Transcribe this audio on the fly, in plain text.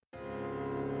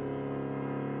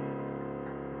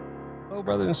Hello,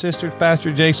 brothers and sisters.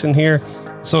 Pastor Jason here.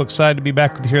 So excited to be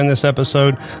back with you here in this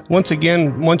episode. Once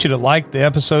again, want you to like the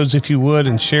episodes if you would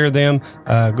and share them.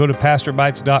 Go to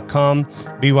pastorbytes.com,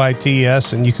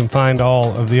 BYTS, and you can find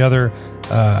all of the other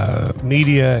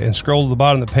media and scroll to the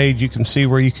bottom of the page. You can see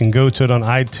where you can go to it on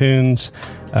iTunes,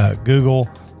 Google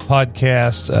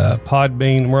Podcasts,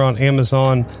 Podbean. We're on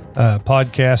Amazon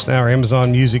Podcast now, or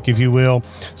Amazon Music, if you will.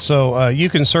 So you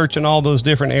can search in all those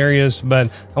different areas. But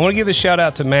I want to give a shout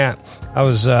out to Matt. I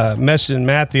was messaging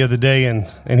Matt the other day,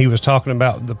 and he was talking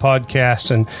about the podcast,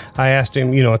 and I asked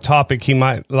him, a topic he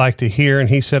might like to hear, and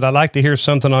he said, I'd like to hear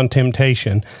something on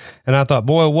temptation. And I thought,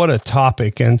 boy, what a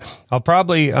topic. And I'll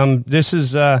probably, this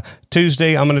is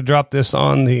Tuesday. I'm going to drop this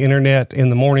on the internet in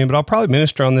the morning, but I'll probably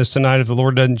minister on this tonight if the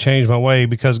Lord doesn't change my way,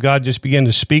 because God just began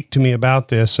to speak to me about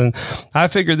this. And I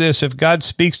figure this, if God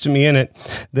speaks to me in it,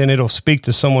 then it'll speak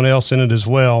to someone else in it as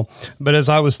well. But as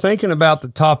I was thinking about the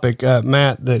topic,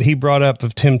 Matt, that he brought up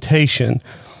of temptation,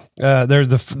 there's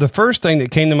the first thing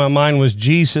that came to my mind was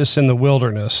Jesus in the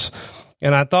wilderness.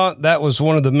 And I thought that was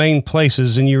one of the main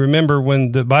places. And you remember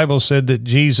when the Bible said that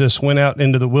Jesus went out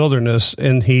into the wilderness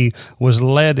and he was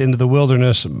led into the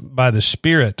wilderness by the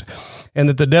Spirit, and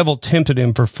that the devil tempted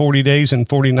him for 40 days and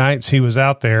 40 nights. He was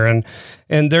out there, and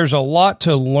there's a lot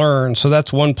to learn. So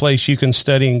that's one place you can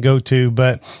study and go to,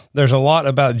 but there's a lot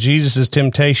about Jesus'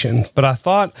 temptation. But I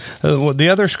thought the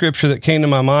other scripture that came to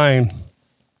my mind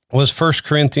was 1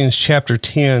 Corinthians chapter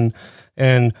 10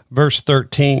 and verse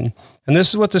 13. And this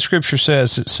is what the scripture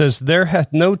says. It says, there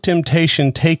hath no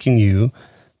temptation taken you,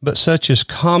 but such is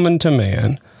common to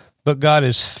man. But God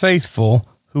is faithful,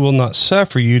 who will not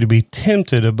suffer you to be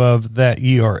tempted above that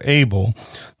ye are able,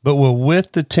 but will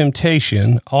with the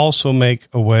temptation also make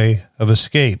a way of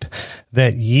escape,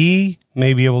 that ye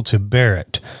may be able to bear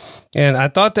it. And I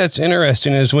thought that's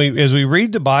interesting as we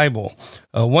read the Bible.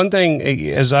 One thing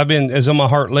as on my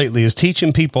heart lately is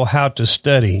teaching people how to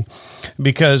study,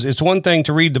 because it's one thing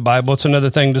to read the Bible. It's another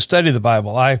thing to study the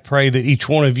Bible. I pray that each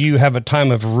one of you have a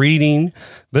time of reading,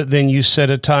 but then you set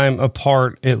a time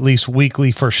apart at least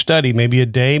weekly for study, maybe a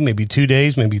day, maybe 2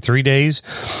 days, maybe 3 days.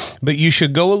 But you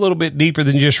should go a little bit deeper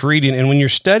than just reading. And when you're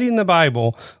studying the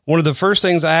Bible, one of the first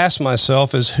things I ask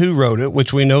myself is who wrote it,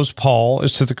 which we know is Paul.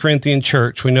 It's to the Corinthian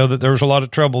church. We know that there was a lot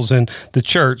of troubles in the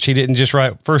church. He didn't just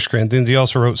write 1 Corinthians. He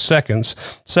also wrote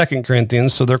 2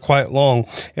 Corinthians, so they're quite long.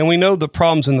 And we know the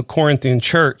problems in the Corinthian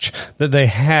church that they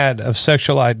had of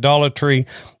sexual idolatry,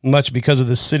 much because of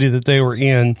the city that they were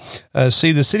in.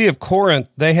 See, the city of Corinth,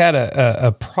 they had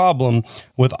a problem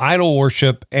with idol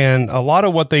worship, and a lot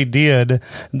of what they did,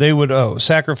 they would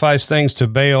sacrifice things to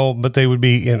Baal, but they would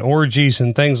be in orgies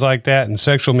and things like that, and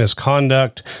sexual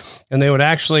misconduct. And they would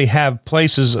actually have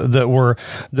places that were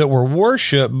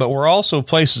worship, but were also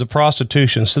places of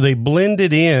prostitution. So they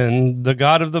blended in the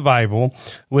God of the Bible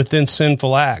within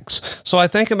sinful acts. So I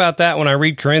think about that when I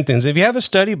read Corinthians. If you have a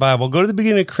study Bible, go to the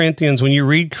beginning of Corinthians when you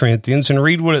read Corinthians and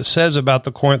read what it says about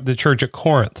the church at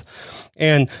Corinth.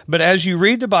 But as you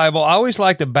read the Bible, I always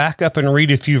like to back up and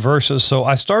read a few verses. So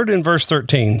I started in verse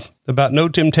 13 about no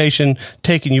temptation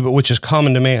taking you, but which is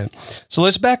common to man. So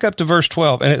let's back up to verse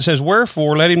 12. And it says,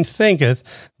 wherefore let him thinketh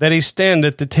that he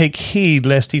standeth, to take heed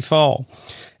lest he fall.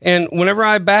 And whenever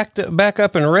I back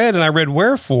up and I read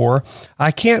wherefore,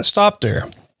 I can't stop there.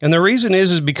 And the reason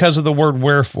is because of the word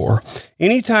wherefore.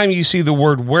 Anytime you see the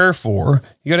word wherefore,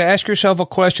 you got to ask yourself a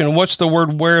question. What's the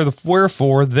word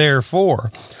wherefore,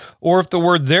 therefore? Or if the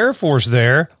word therefore is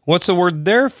there, what's the word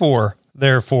therefore?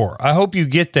 I hope you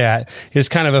get that. It's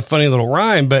kind of a funny little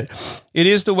rhyme, but it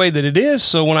is the way that it is.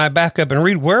 So when I back up and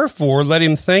read wherefore, let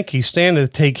him think he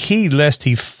standeth, take heed lest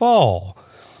he fall.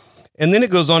 And then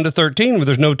it goes on to 13, where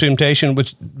there's no temptation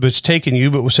which taken you,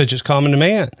 but such as common to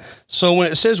man. So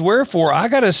when it says wherefore, I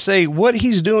got to say what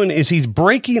he's doing is he's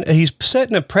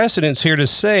setting a precedence here to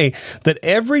say that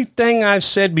everything I've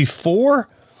said before,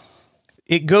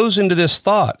 it goes into this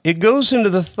thought. It goes into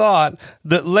the thought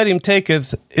that let him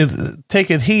taketh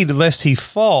heed lest he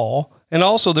fall. And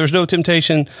also there's no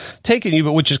temptation taken you,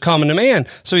 but which is common to man.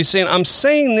 So he's saying, I'm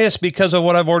saying this because of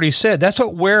what I've already said. That's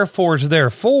what wherefore is there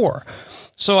for.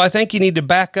 So I think you need to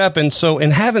back up. And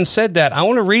having said that, I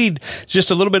want to read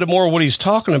just a little bit more of what he's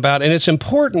talking about. And it's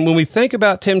important when we think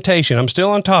about temptation. I'm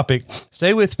still on topic.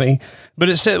 Stay with me. But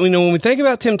it said, when we think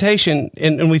about temptation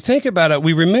and we think about it,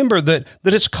 we remember that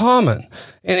it's common.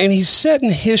 And he's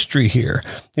setting history here.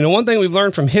 One thing we've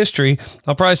learned from history,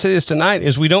 I'll probably say this tonight,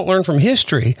 is we don't learn from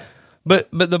history. But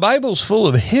the Bible's full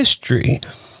of history.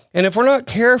 And if we're not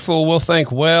careful, we'll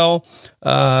think, Old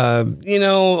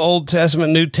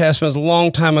Testament, New Testament is a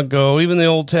long time ago. Even the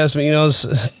Old Testament,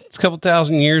 it's a couple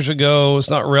thousand years ago. It's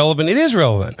not relevant. It is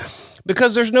relevant.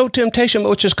 Because there's no temptation,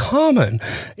 which is common.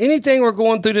 Anything we're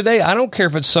going through today, I don't care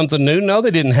if it's something new. No,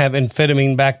 they didn't have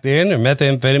amphetamine back then or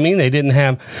methamphetamine. They didn't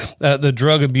have the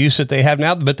drug abuse that they have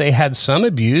now, but they had some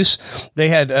abuse. They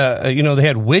had, they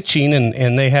had witching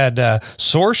and they had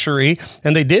sorcery,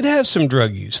 and they did have some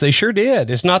drug use. They sure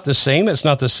did. It's not the same. It's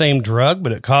not the same drug,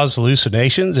 but it caused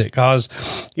hallucinations. It caused,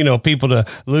 people to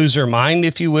lose their mind,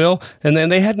 if you will. And then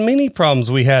they had many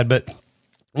problems we had, but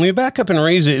when we back up and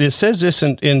read it, it says this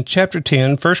in chapter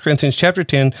 10, 1 Corinthians chapter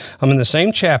 10, I'm in the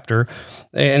same chapter,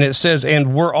 and it says,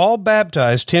 and we're all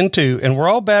baptized, 10:2, and we're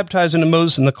all baptized into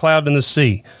Moses in the cloud and the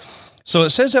sea. So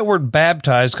it says that word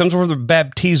baptized comes from the word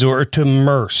baptizo, or to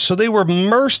immerse. So they were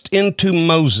immersed into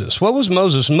Moses. What was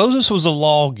Moses? Moses was a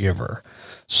lawgiver.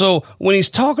 So when he's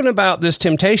talking about this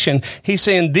temptation, he's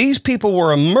saying these people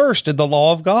were immersed in the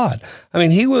law of God. I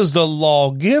mean, he was the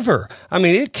lawgiver. I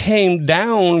mean, it came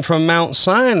down from Mount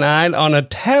Sinai on a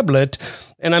tablet.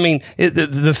 And I mean,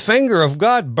 the finger of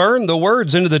God burned the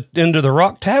words into the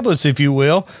rock tablets, if you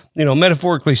will,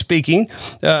 metaphorically speaking.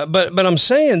 But I'm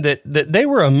saying that they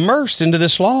were immersed into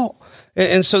this law.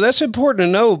 And so that's important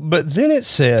to know. But then it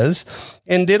says,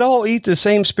 and did all eat the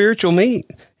same spiritual meat.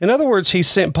 In other words,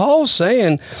 Paul's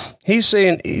saying,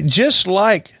 just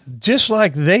like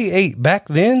they ate back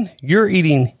then, you're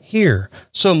eating here.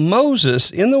 So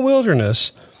Moses in the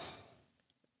wilderness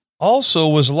also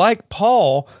was like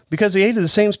Paul because they ate the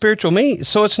same spiritual meat.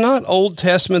 So it's not Old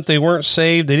Testament. They weren't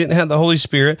saved. They didn't have the Holy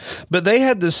Spirit, but they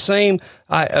had the same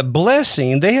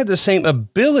blessing. They had the same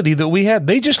ability that we had.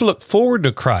 They just looked forward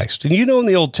to Christ. And in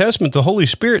the Old Testament, the Holy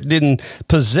Spirit didn't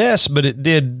possess, but it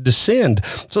did descend.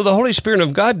 So the Holy Spirit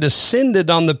of God descended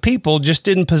on the people, just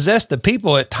didn't possess the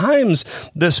people. At times,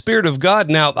 the Spirit of God,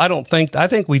 now, I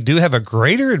think we do have a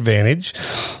greater advantage,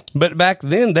 but back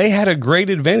then they had a great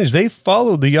advantage. They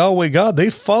followed the Yahweh God. They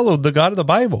followed the God of the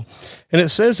Bible. And it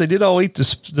says they did all eat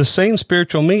the same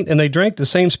spiritual meat, and they drank the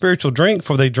same spiritual drink,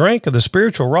 for they drank of the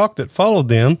spiritual rock that followed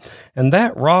them, and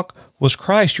that rock was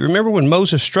Christ. You remember when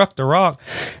Moses struck the rock,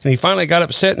 and he finally got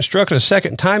upset and struck it a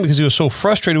second time because he was so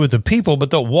frustrated with the people,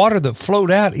 but the water that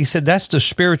flowed out, he said, that's the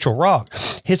spiritual rock.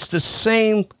 It's the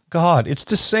same God. It's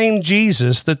the same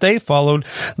Jesus that they followed.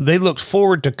 They looked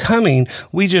forward to coming.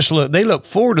 They look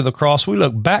forward to the cross. We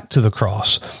look back to the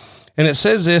cross. And it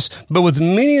says this, but with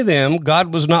many of them,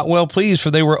 God was not well pleased, for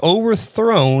they were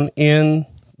overthrown in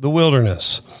the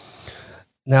wilderness.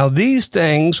 Now, these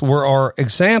things were our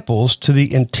examples to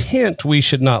the intent we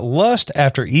should not lust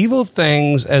after evil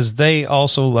things as they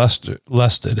also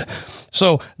lusted.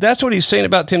 So that's what he's saying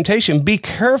about temptation. Be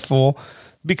careful,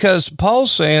 because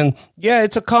Paul's saying, yeah,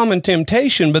 it's a common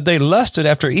temptation, but they lusted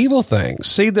after evil things.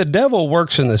 See, the devil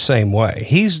works in the same way.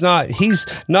 He's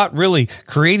not really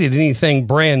created anything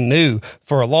brand new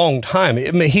for a long time.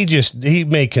 He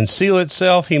may conceal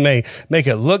itself. He may make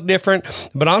it look different,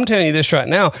 but I'm telling you this right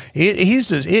now.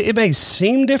 It may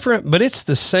seem different, but it's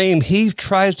the same. He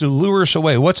tries to lure us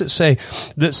away. What's it say?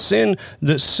 That sin,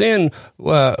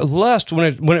 lust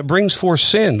when it brings forth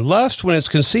sin. Lust when it's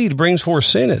conceived brings forth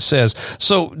sin, it says.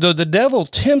 So the devil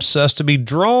tempts us to be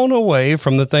drawn away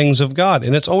from the things of God,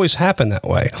 and it's always happened that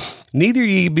way. Neither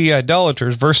ye be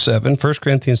idolaters, verse 7, 1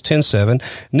 Corinthians 10:7,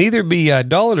 neither be ye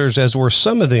idolaters as were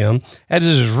some of them, as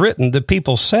it is written, the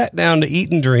people sat down to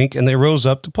eat and drink, and they rose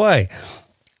up to play.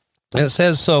 And it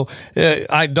says, so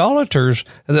idolaters,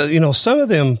 some of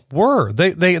them were,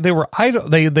 they were idol,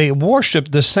 they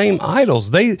worshiped the same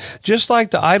idols. They, just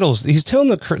like the idols, he's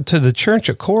telling to the church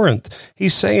at Corinth,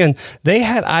 he's saying they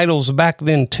had idols back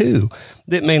then too.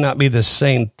 That may not be the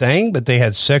same thing, but they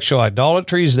had sexual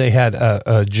idolatries. They had,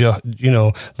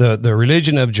 the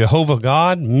religion of Jehovah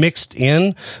God mixed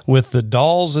in with the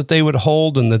dolls that they would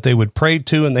hold and that they would pray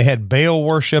to. And they had Baal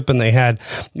worship, and they had,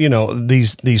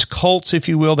 these cults, if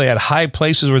you will. They had high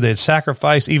places where they'd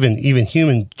sacrifice even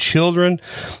human children.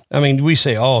 I mean, we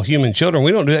say, oh, human children.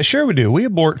 We don't do that. Sure we do. We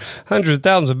abort hundreds of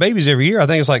thousands of babies every year. I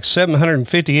think it's like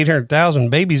 750, 800,000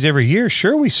 babies every year.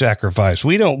 Sure, we sacrifice.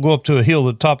 We don't go up to a hill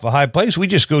to the top of a high place. We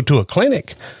just go to a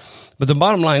clinic. But the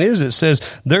bottom line is, it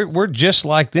says we're just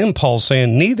like them. Paul's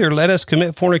saying, neither let us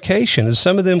commit fornication, as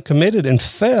some of them committed and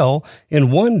fell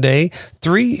in one day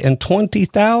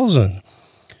 23,000.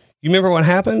 You remember what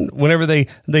happened whenever they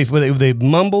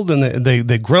mumbled and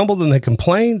they grumbled and they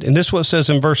complained? And this is what it says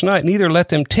in verse 9, neither let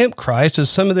them tempt Christ, as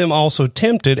some of them also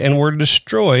tempted and were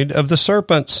destroyed of the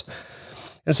serpents.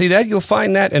 And see that you'll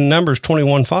find that in Numbers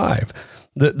 21:5.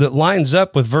 that lines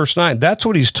up with verse 9. That's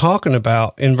what he's talking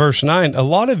about in verse 9. A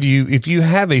lot of you, if you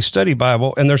have a study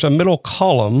Bible and there's a middle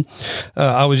column,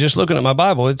 I was just looking at my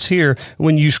Bible, it's here.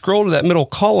 When you scroll to that middle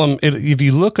column, if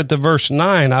you look at the verse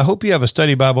 9, I hope you have a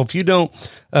study Bible. If you don't,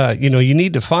 you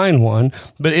need to find one,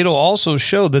 but it'll also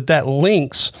show that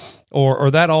links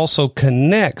or that also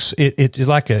connects. It's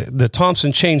like the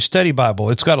Thompson Chain Study Bible.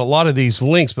 It's got a lot of these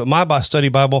links, but my study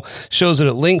Bible shows that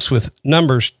it links with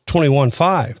Numbers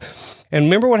 21:5. And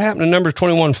remember what happened in Numbers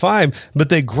 21:5, but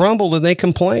they grumbled and they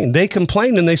complained. They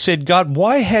complained and they said, God,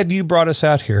 why have you brought us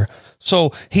out here?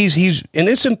 So he's, and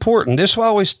it's important. This is why I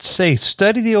always say,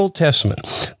 study the Old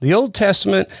Testament. The Old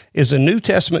Testament is the New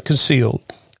Testament concealed.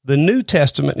 The New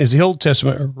Testament is the Old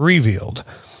Testament revealed.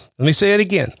 Let me say it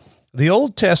again. The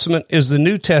Old Testament is the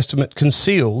New Testament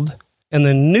concealed, and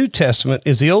the New Testament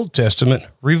is the Old Testament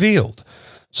revealed.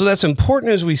 So that's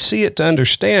important as we see it to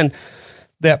understand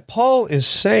that Paul is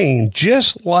saying,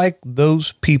 just like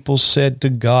those people said to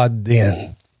God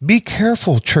then, be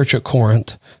careful, church at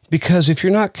Corinth, because if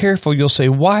you're not careful, you'll say,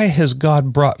 why has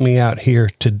God brought me out here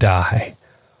to die?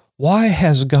 Why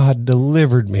has God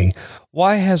delivered me?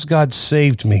 Why has God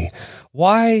saved me?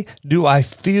 Why do I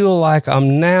feel like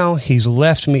he's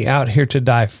left me out here to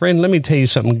die? Friend, let me tell you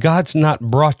something. God's not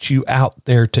brought you out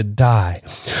there to die.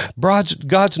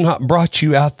 God's not brought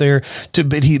you out there to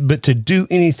do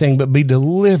anything but be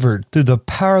delivered through the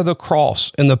power of the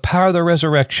cross and the power of the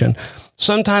resurrection.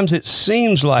 Sometimes it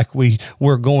seems like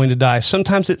we're going to die.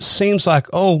 Sometimes it seems like,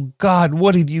 oh God,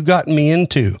 what have you gotten me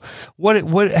into?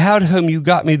 How come you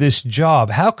got me this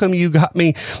job? How come you got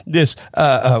me this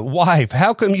wife?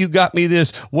 How come you got me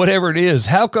this whatever it is?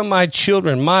 How come my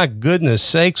children? My goodness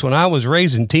sakes, when I was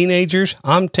raising teenagers,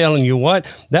 I'm telling you what,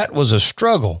 that was a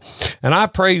struggle. And I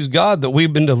praise God that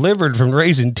we've been delivered from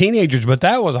raising teenagers, but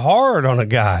that was hard on a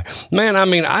guy. Man,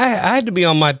 I had to be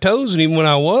on my toes, and even when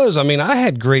I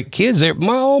had great kids.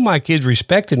 All my kids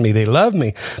respected me. They loved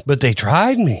me, but they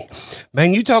tried me.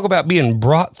 Man, you talk about being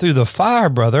brought through the fire,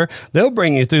 brother. They'll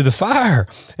bring you through the fire.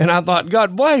 And I thought,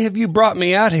 God, why have you brought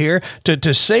me out here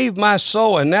to save my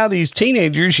soul? And now these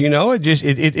teenagers,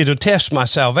 it'll test my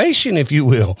salvation, if you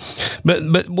will.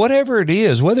 But whatever it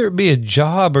is, whether it be a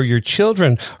job or your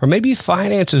children, or maybe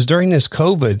finances during this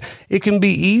COVID, it can be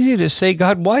easy to say,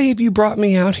 God, why have you brought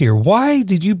me out here? Why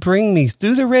did you bring me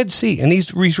through the Red Sea? And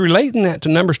he's relating that to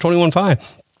Numbers 21:5.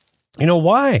 You know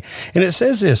why? And it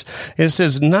says this. It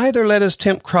says, neither let us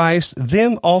tempt Christ,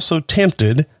 them also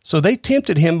tempted. So they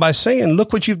tempted him by saying,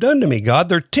 look what you've done to me, God.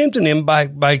 They're tempting him by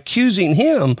accusing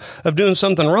him of doing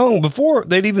something wrong before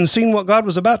they'd even seen what God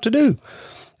was about to do.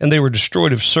 And they were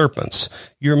destroyed of serpents.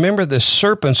 You remember the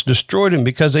serpents destroyed him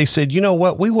because they said, you know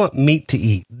what? We want meat to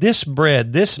eat. This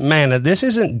bread, this manna, this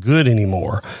isn't good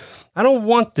anymore. I don't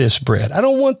want this bread. I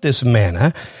don't want this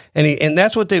manna. And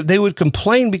that's what they would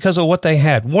complain because of what they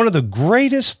had. One of the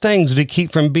greatest things to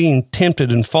keep from being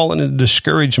tempted and falling into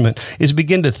discouragement is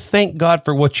begin to thank God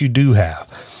for what you do have.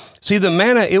 See, the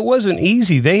manna, it wasn't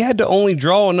easy. They had to only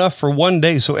draw enough for one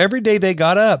day. So every day they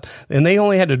got up and they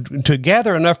only had to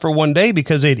gather enough for one day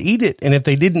because they'd eat it. And if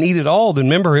they didn't eat it all, then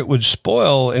remember, it would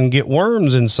spoil and get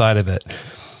worms inside of it.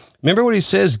 Remember what he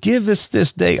says, give us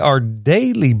this day our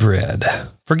daily bread.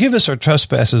 Forgive us our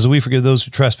trespasses, we forgive those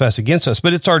who trespass against us.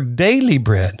 But it's our daily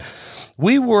bread.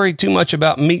 We worry too much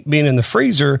about meat being in the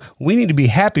freezer. We need to be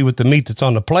happy with the meat that's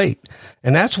on the plate.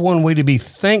 And that's one way to be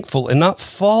thankful and not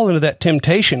fall into that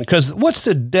temptation. Because what's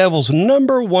the devil's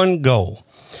number one goal?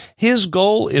 His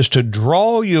goal is to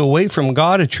draw you away from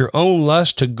God at your own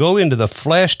lust, to go into the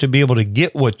flesh, to be able to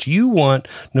get what you want,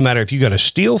 no matter if you got to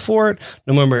steal for it,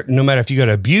 no matter if you got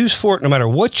to abuse for it, no matter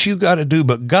what you got to do.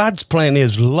 But God's plan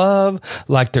is love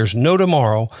like there's no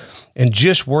tomorrow, and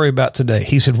just worry about today.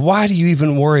 He said, why do you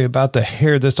even worry about the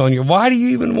hair that's on you? Why do you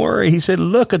even worry? He said,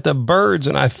 look at the birds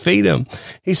and I feed them.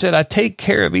 He said, I take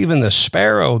care of even the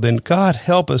sparrow. Then God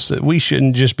help us that we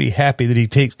shouldn't just be happy that he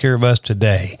takes care of us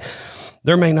today.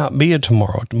 There may not be a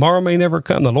tomorrow. Tomorrow may never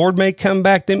come. The Lord may come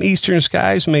back. Them eastern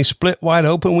skies may split wide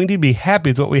open. We need to be happy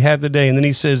with what we have today. And then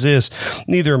he says this,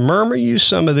 neither murmur you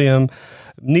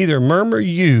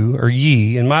or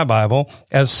ye in my Bible,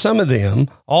 as some of them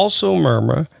also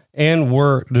murmur and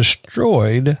were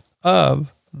destroyed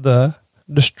of the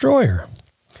destroyer.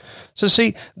 So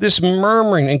see, this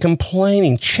murmuring and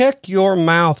complaining, check your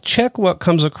mouth, check what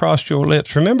comes across your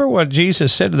lips. Remember what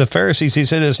Jesus said to the Pharisees. He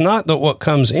said, it's not that what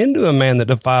comes into a man that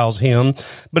defiles him,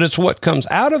 but it's what comes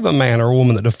out of a man or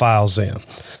woman that defiles them.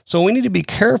 So we need to be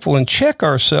careful and check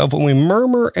ourselves when we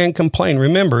murmur and complain.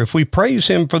 Remember, if we praise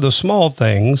him for the small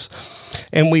things,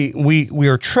 and we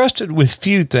are trusted with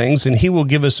few things, and he will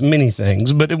give us many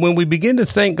things. But when we begin to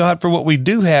thank God for what we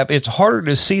do have, it's harder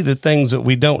to see the things that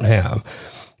we don't have.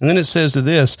 And then it says to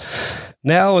this,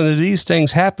 now these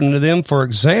things happen to them for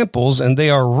examples, and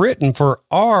they are written for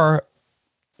our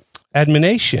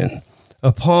admonition,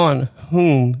 upon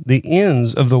whom the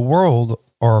ends of the world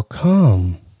are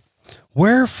come.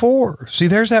 Wherefore? See,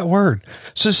 there's that word.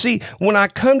 So see, when I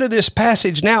come to this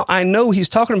passage now, I know he's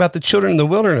talking about the children in the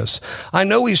wilderness. I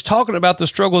know he's talking about the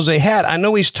struggles they had. I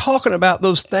know he's talking about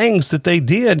those things that they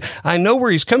did. I know where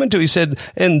he's coming to. He said,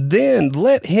 and then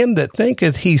let him that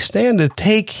thinketh he standeth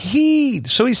take heed.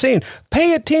 So he's saying,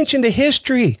 pay attention to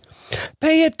history.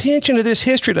 Pay attention to this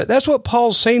history. That's what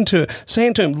Paul's saying to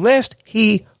him, lest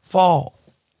he fall.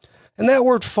 And that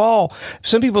word fall,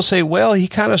 some people say, well, he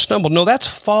kind of stumbled. No, that's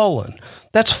fallen.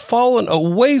 That's fallen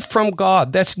away from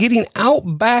God. That's getting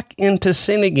out back into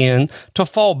sin again, to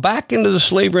fall back into the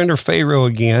slavery under Pharaoh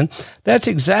again. That's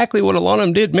exactly what a lot of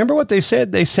them did. Remember what they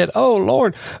said? They said, oh,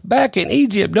 Lord, back in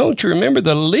Egypt, don't you remember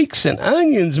the leeks and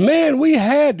onions? Man,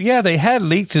 they had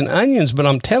leeks and onions, but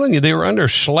I'm telling you, they were under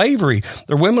slavery.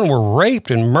 Their women were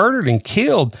raped and murdered and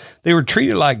killed. They were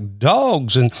treated like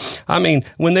dogs. And I mean,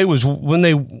 when they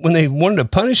wanted to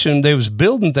punish them, they was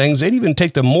building things. They'd even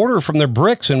take the mortar from their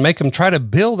bricks and make them try to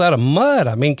build out of mud.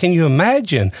 I mean, can you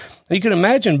imagine? You can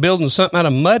imagine building something out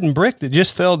of mud and brick that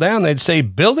just fell down. They'd say,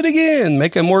 build it again,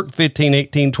 make them work 15,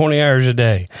 18, 20 hours a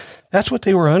day. That's what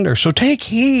they were under. So take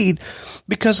heed,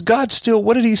 because God still,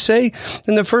 what did he say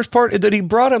in the first part? That he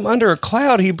brought them under a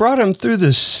cloud. He brought them through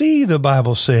the sea, the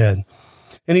Bible said.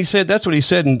 And he said, that's what he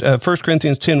said in 1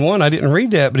 Corinthians 10:1. I didn't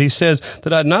read that, but he says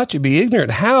that I'd not you be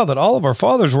ignorant how that all of our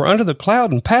fathers were under the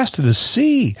cloud and passed to the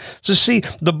sea. So see,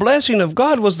 the blessing of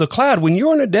God was the cloud. When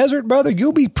you're in a desert, brother,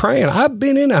 you'll be praying. I've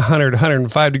been in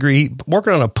 105 degree heat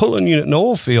working on a pulling unit in the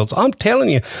oil fields. I'm telling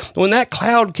you, when that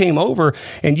cloud came over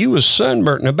and you was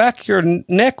sunburnt and the back of your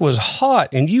neck was hot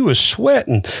and you was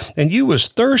sweating and you was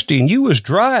thirsty and you was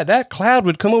dry, that cloud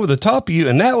would come over the top of you.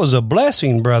 And that was a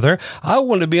blessing, brother. I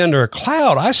wanted to be under a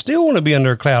cloud. I still want to be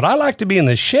under a cloud. I like to be in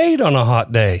the shade on a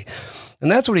hot day.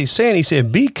 And that's what he's saying. He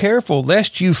said, be careful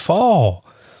lest you fall.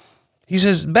 He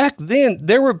says, back then,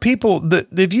 there were people that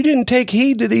if you didn't take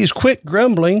heed to these quick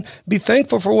grumbling, be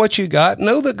thankful for what you got.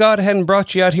 Know that God hadn't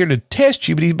brought you out here to test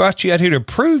you, but he brought you out here to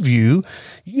prove you.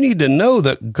 You need to know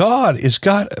that God has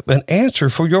got an answer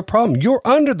for your problem. You're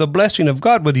under the blessing of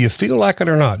God, whether you feel like it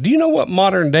or not. Do you know what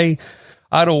modern day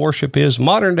idol worship is?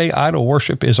 Modern day idol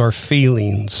worship is our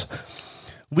feelings.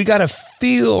 We got to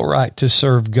feel right to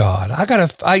serve God.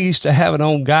 I used to have an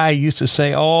old guy who used to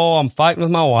say, oh, I'm fighting with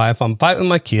my wife. I'm fighting with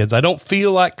my kids. I don't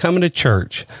feel like coming to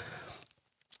church.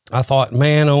 I thought,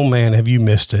 man, oh man, have you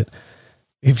missed it?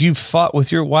 If you fought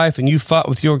with your wife and you fought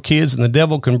with your kids and the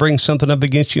devil can bring something up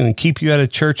against you and keep you out of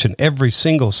church, and every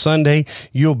single Sunday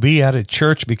you'll be out of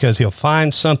church because he'll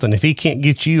find something. If he can't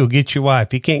get you, he'll get your wife.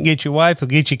 He can't get your wife, he'll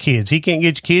get your kids. He can't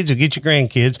get your kids, he'll get your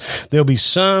grandkids. There'll be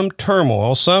some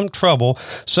turmoil, some trouble,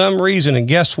 some reason. And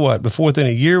guess what? Before within a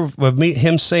year of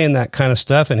him saying that kind of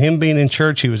stuff and him being in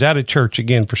church, he was out of church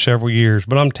again for several years.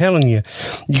 But I'm telling you,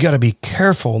 you got to be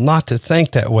careful not to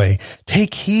think that way.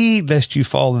 Take heed lest you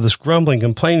fall to this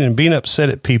grumbling, complaining, and being upset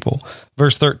at people.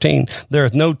 Verse 13, there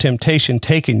is no temptation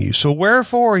taken you. So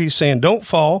wherefore, he's saying, don't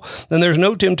fall. Then there's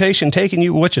no temptation taken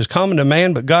you, which is common to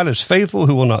man, but God is faithful,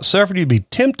 who will not suffer you to be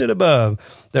tempted above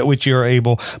that which you are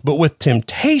able, but with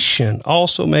temptation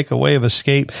also make a way of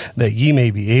escape, that ye may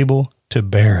be able to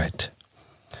bear it.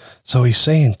 So he's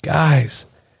saying, guys,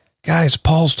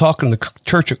 Paul's talking to the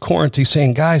church at Corinth. He's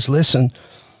saying, guys, listen,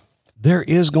 there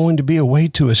is going to be a way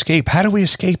to escape. How do we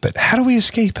escape it? How do we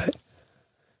escape it?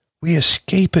 We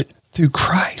escape it through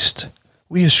Christ.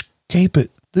 We escape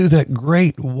it through that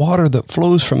great water that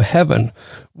flows from heaven.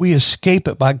 We escape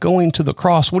it by going to the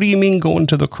cross. What do you mean going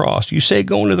to the cross? You say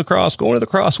going to the cross, going to the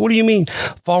cross. What do you mean?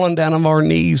 Falling down on our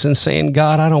knees and saying,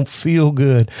 God, I don't feel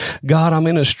good. God, I'm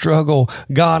in a struggle.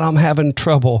 God, I'm having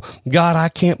trouble. God, I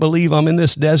can't believe I'm in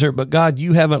this desert, but God,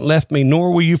 you haven't left me,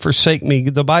 nor will you forsake me.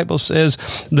 The Bible says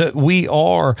that we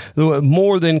are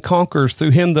more than conquerors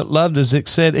through him that loved us. It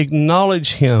said,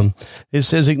 acknowledge him. It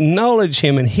says, acknowledge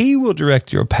him and he will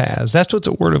direct your paths. That's what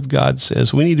the word of God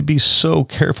says. We need to be so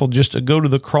careful just to go to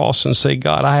the cross and say,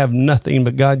 God, I have nothing,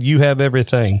 but God, you have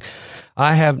everything.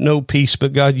 I have no peace,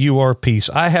 but God, you are peace.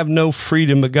 I have no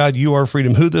freedom, but God, you are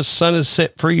freedom. Who the Son has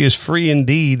set free is free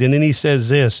indeed. And then he says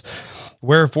this,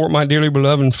 wherefore, my dearly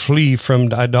beloved, flee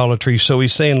from idolatry. So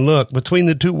he's saying, look, between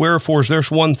the two wherefores,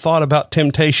 there's one thought about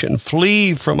temptation.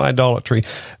 Flee from idolatry.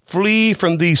 Flee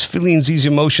from these feelings, these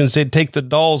emotions. They'd take the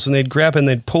dolls and they'd grab and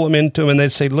they'd pull them into them and they'd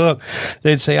say, look,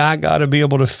 they'd say, I got to be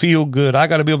able to feel good. I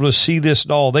got to be able to see this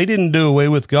doll. They didn't do away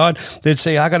with God. They'd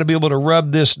say, I got to be able to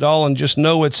rub this doll and just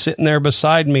know it's sitting there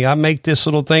beside me. I make this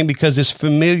little thing because it's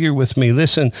familiar with me.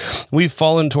 Listen, we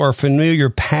fall into our familiar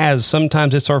paths.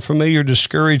 Sometimes it's our familiar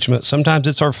discouragement. Sometimes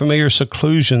it's our familiar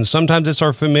seclusion. Sometimes it's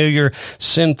our familiar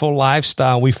sinful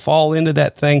lifestyle. We fall into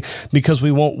that thing because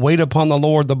we won't wait upon the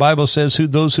Lord. The Bible says,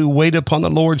 those who wait upon the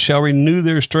Lord shall renew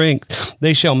their strength.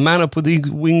 They shall mount up with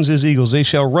wings as eagles. They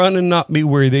shall run and not be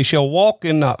weary. They shall walk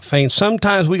and not faint.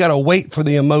 Sometimes we got to wait for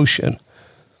the emotion.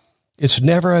 It's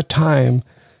never a time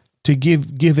to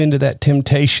give into that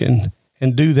temptation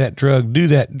and do that drug, do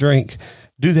that drink,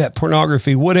 do that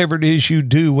pornography, whatever it is you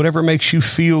do, whatever makes you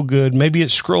feel good. Maybe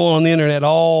it's scrolling on the internet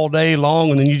all day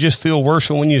long and then you just feel worse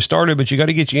than when you started, but you got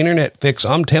to get your internet fixed.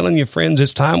 I'm telling you, friends,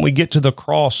 it's time we get to the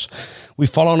cross. We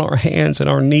fall on our hands and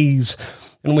our knees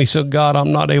and we say, God,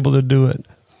 I'm not able to do it.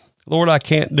 Lord, I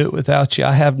can't do it without you.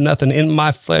 I have nothing. In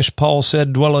my flesh, Paul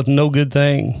said, dwelleth no good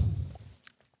thing.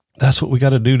 That's what we got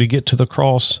to do to get to the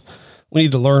cross. We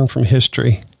need to learn from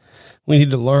history. We need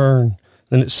to learn.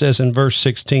 Then it says in verse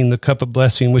 16, the cup of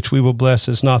blessing which we will bless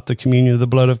is not the communion of the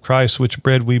blood of Christ, which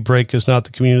bread we break is not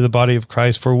the communion of the body of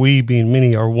Christ. For we, being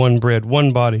many, are one bread,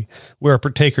 one body. We are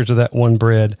partakers of that one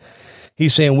bread.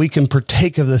 He's saying we can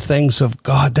partake of the things of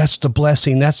God. That's the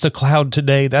blessing. That's the cloud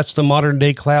today. That's the modern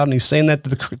day cloud. And he's saying that to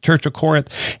the church of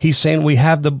Corinth. He's saying we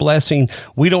have the blessing.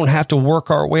 We don't have to work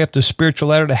our way up the spiritual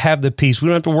ladder to have the peace. We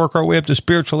don't have to work our way up the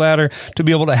spiritual ladder to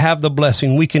be able to have the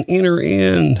blessing. We can enter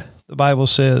in, the Bible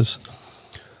says.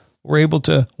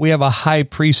 We have a high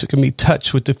priest that can be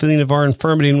touched with the feeling of our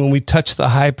infirmity. And when we touch the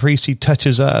high priest, he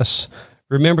touches us.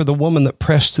 Remember the woman that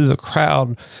pressed through the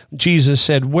crowd. Jesus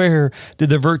said, where did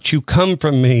the virtue come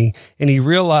from me? And he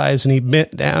realized and he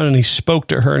bent down and he spoke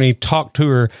to her and he talked to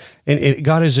her and it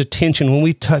got his attention. When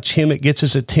we touch him, it gets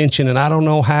his attention. And I don't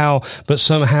know how, but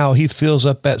somehow he fills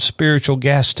up that spiritual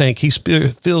gas tank. He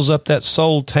fills up that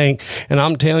soul tank. And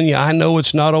I'm telling you, I know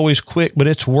it's not always quick, but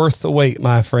it's worth the wait,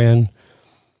 my friend.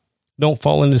 Don't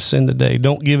fall into sin today.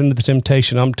 Don't give into the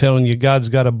temptation. I'm telling you, God's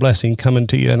got a blessing coming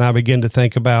to you. And I begin to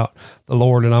think about the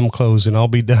Lord, and I'm closing. I'll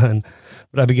be done.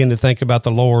 But I begin to think about the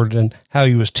Lord and how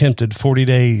he was tempted 40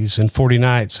 days and 40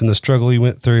 nights and the struggle he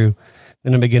went through.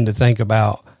 Then I begin to think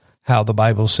about how the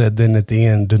Bible said then at the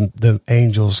end, the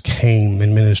angels came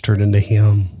and ministered unto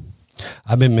him.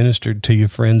 I've been ministered to, you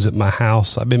friends, at my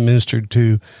house. I've been ministered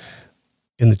to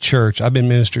in the church. I've been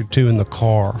ministered to in the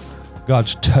car.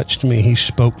 God's touched me. He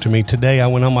spoke to me. Today, I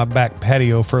went on my back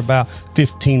patio for about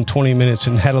 15, 20 minutes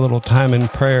and had a little time in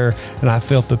prayer, and I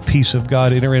felt the peace of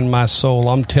God enter in my soul.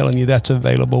 I'm telling you, that's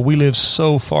available. We live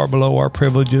so far below our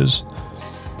privileges.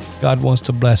 God wants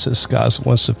to bless us. God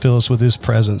wants to fill us with his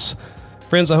presence.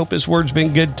 Friends, I hope this word's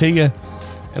been good to you,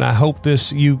 and I hope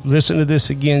you listen to this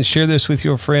again, share this with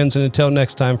your friends, and until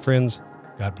next time, friends,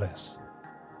 God bless.